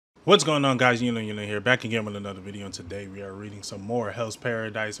What's going on, guys? You know here, back again with another video, and today we are reading some more Hell's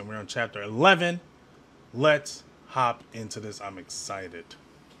Paradise, and we're on chapter 11. Let's hop into this. I'm excited.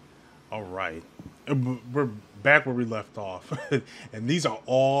 All right, we're back where we left off, and these are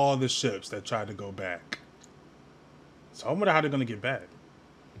all the ships that tried to go back. So I wonder how they're gonna get back.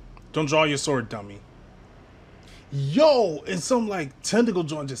 Don't draw your sword, dummy. Yo, and some like tentacle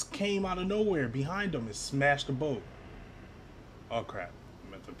joint just came out of nowhere behind them and smashed the boat. Oh crap.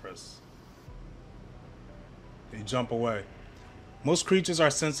 To press. They jump away. Most creatures are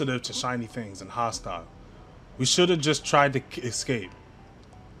sensitive to shiny things and hostile. We should have just tried to escape.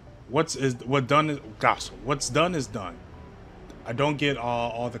 What's done is done. I don't get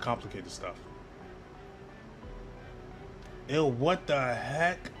all the complicated stuff. Ew, what the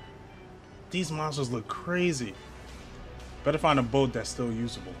heck? These monsters look crazy. Better find a boat that's still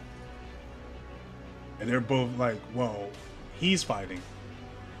usable. And they're both like, well, he's fighting.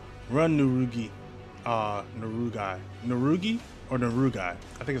 Run, Narugi. Narugai. Narugi or Narugai?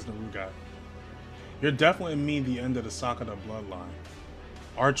 I think it's Narugai. You're definitely mean the end of the Sakata bloodline.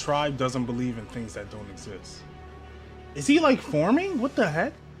 Our tribe doesn't believe in things that don't exist. Is he like forming? What the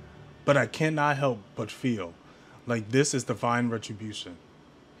heck? But I cannot help but feel like this is divine retribution.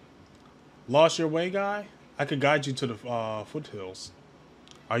 Lost your way, guy? I could guide you to the foothills.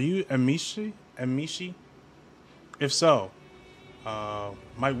 Are you Amishi? Amishi? If so,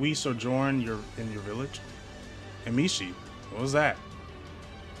 might we sojourn in your village? Amishi, what was that?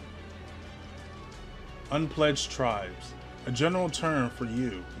 Unpledged tribes. A general term for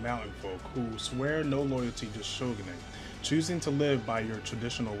you, mountain folk, who swear no loyalty to shogunate, choosing to live by your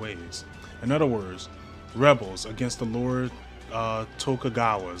traditional ways. In other words, rebels against the Lord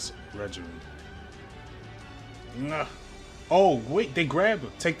Tokugawa's regiment. Oh, wait, they grabbed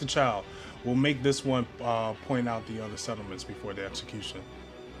him. Take the child. We'll make this one point out the other settlements before the execution.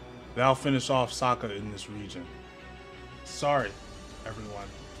 That'll finish off Sokka in this region. Sorry, everyone.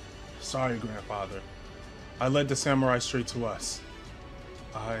 Sorry, grandfather. I led the samurai straight to us.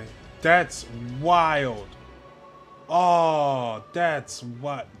 That's wild. Oh, that's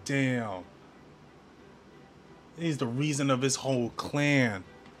what? Damn. He's the reason of his whole clan.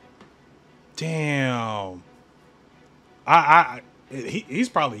 Damn. He's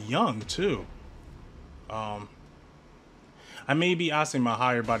probably young too. I may be Asima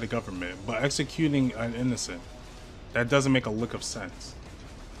hired by the government, but executing an innocent, that doesn't make a lick of sense.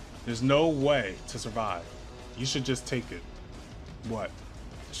 There's no way to survive. You should just take it. What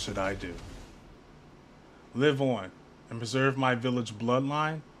should I do? Live on and preserve my village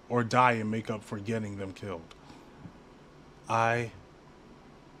bloodline, or die and make up for getting them killed?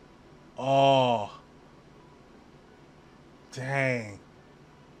 Oh. Dang.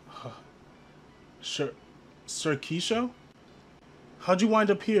 Sir Kisho? How'd you wind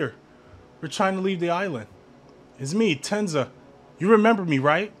up here? We're trying to leave the island. It's me, Tenza. You remember me,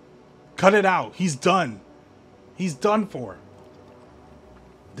 right? Cut it out. He's done. He's done for.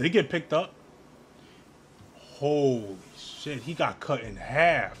 Did he get picked up? Holy shit, he got cut in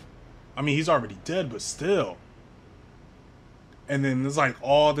half. I mean, he's already dead, but still. And then there's like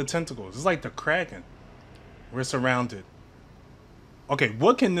all the tentacles. It's like the Kraken. We're surrounded. Okay,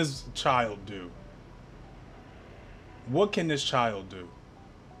 what can this child do? What can this child do?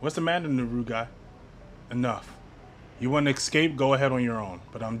 What's the matter, Narugai? Enough. You want to escape? Go ahead on your own,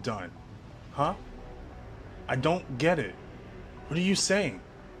 but I'm done. Huh? I don't get it. What are you saying?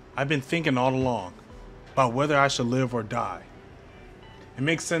 I've been thinking all along about whether I should live or die. It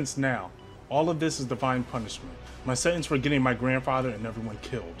makes sense now. All of this is divine punishment. My sentence for getting my grandfather and everyone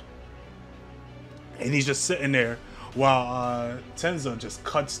killed. And he's just sitting there while Tenza just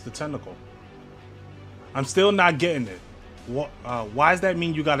cuts the tentacle. I'm still not getting it. Why does that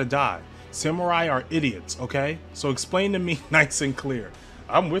mean you gotta die? Samurai are idiots, okay? So explain to me nice and clear.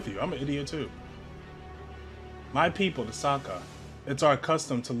 I'm with you. I'm an idiot too. My people, the Sokka, it's our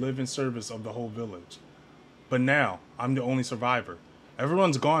custom to live in service of the whole village. But now, I'm the only survivor.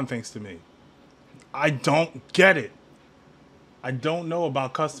 Everyone's gone thanks to me. I don't get it. I don't know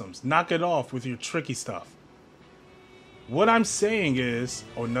about customs. Knock it off with your tricky stuff. What I'm saying is...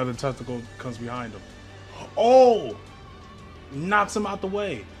 Oh, another tentacle comes behind him. Oh! Knocks him out the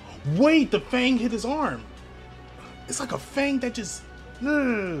way. Wait, the fang hit his arm. It's like a fang that just...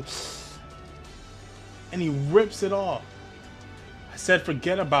 And he rips it off. I said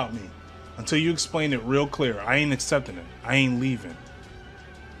forget about me. Until you explain it real clear. I ain't accepting it. I ain't leaving.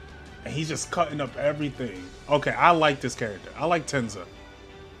 And he's just cutting up everything. Okay, I like this character. I like Tenza.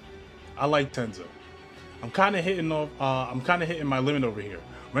 I like Tenza. I'm kind of hitting my limit over here.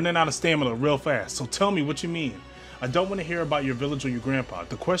 Running out of stamina real fast. So tell me what you mean I don't want to hear about your village or your grandpa.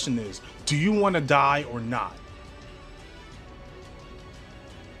 The question is, do you want to die or not?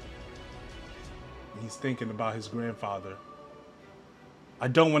 He's thinking about his grandfather. I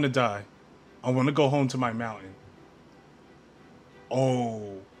don't want to die. I want to go home to my mountain.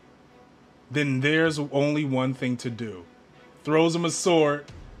 Oh. Then there's only one thing to do. Throws him a sword.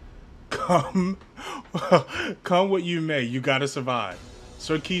 Come what you may, you gotta survive.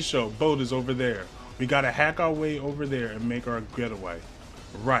 Sir Kisho, boat is over there. We gotta hack our way over there and make our getaway.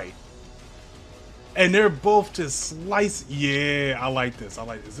 Right. And they're both just slice. Yeah, I like this. I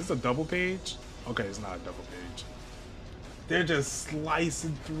like this. Is this a double page? Okay, it's not a double page. They're just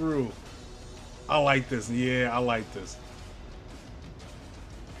slicing through. I like this. Yeah, I like this.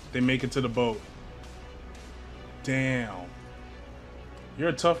 They make it to the boat. Damn. You're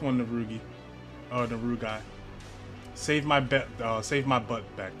a tough one, Narugi. Oh, Narugai. Save my butt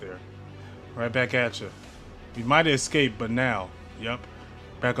back there. Right back at you. We might have escaped, but now, yep,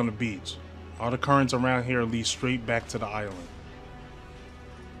 back on the beach. All the currents around here lead straight back to the island.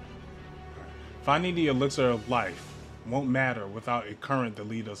 Finding the elixir of life won't matter without a current to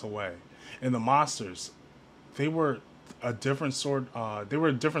lead us away. And the monsters, they were a different sort. They were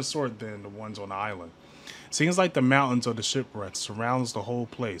a different sort than the ones on the island. Seems like the mountains or the shipwrecks surrounds the whole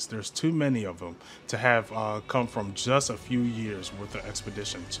place. There's too many of them to have come from just a few years worth of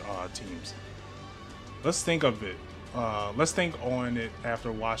expedition teams. Let's think of it. Let's think on it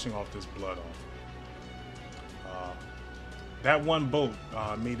after washing off this blood off. That one boat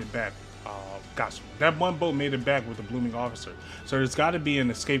made it back. That one boat made it back with the blooming officer. So there's got to be an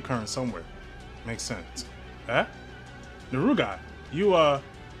escape current somewhere. Makes sense. Huh? Narugai, you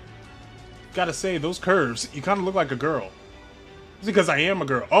gotta say, those curves, you kind of look like a girl. It's because I am a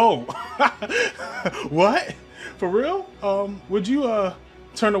girl. Oh! What? For real? Would you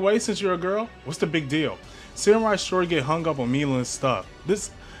turn away since you're a girl? What's the big deal? Samurai sure get hung up on meaningless stuff.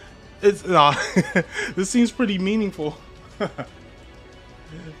 This seems pretty meaningful.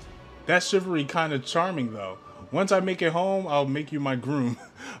 That chivalry kind of charming though. Once I make it home, I'll make you my groom.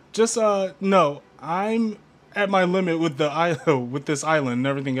 Just no, I'm at my limit with this island and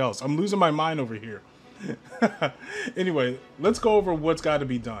everything else. I'm losing my mind over here. Anyway, let's go over what's got to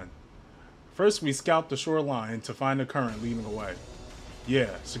be done. First, we scout the shoreline to find the current leading away. Yeah,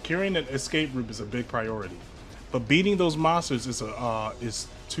 securing an escape route is a big priority, but beating those monsters is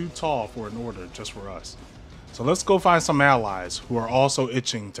too tall for an order just for us. So let's go find some allies who are also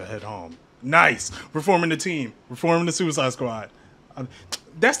itching to head home. Nice! We're forming the team. We're forming the Suicide Squad.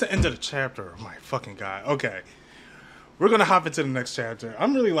 That's the end of the chapter. Oh my fucking god. Okay. We're gonna hop into the next chapter.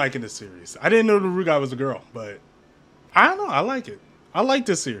 I'm really liking this series. I didn't know the Rugai was a girl, but I don't know. I like it. I like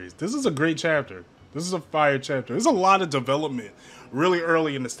this series. This is a great chapter. This is a fire chapter. There's a lot of development really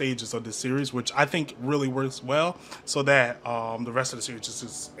early in the stages of this series, which I think really works well, so that the rest of the series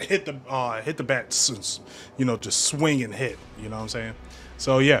just hit the bats, you know, just swing and hit. You know what I'm saying?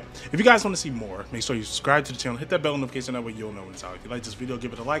 So yeah, if you guys want to see more, make sure you subscribe to the channel, hit that bell notification, that way you'll know when it's out. If you like this video,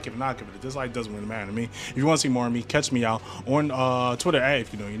 give it a like. If not, give it a dislike. Doesn't really matter to me. If you want to see more of me, catch me out on Twitter at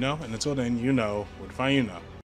If You Know You Know. And until then, you know where to find you know.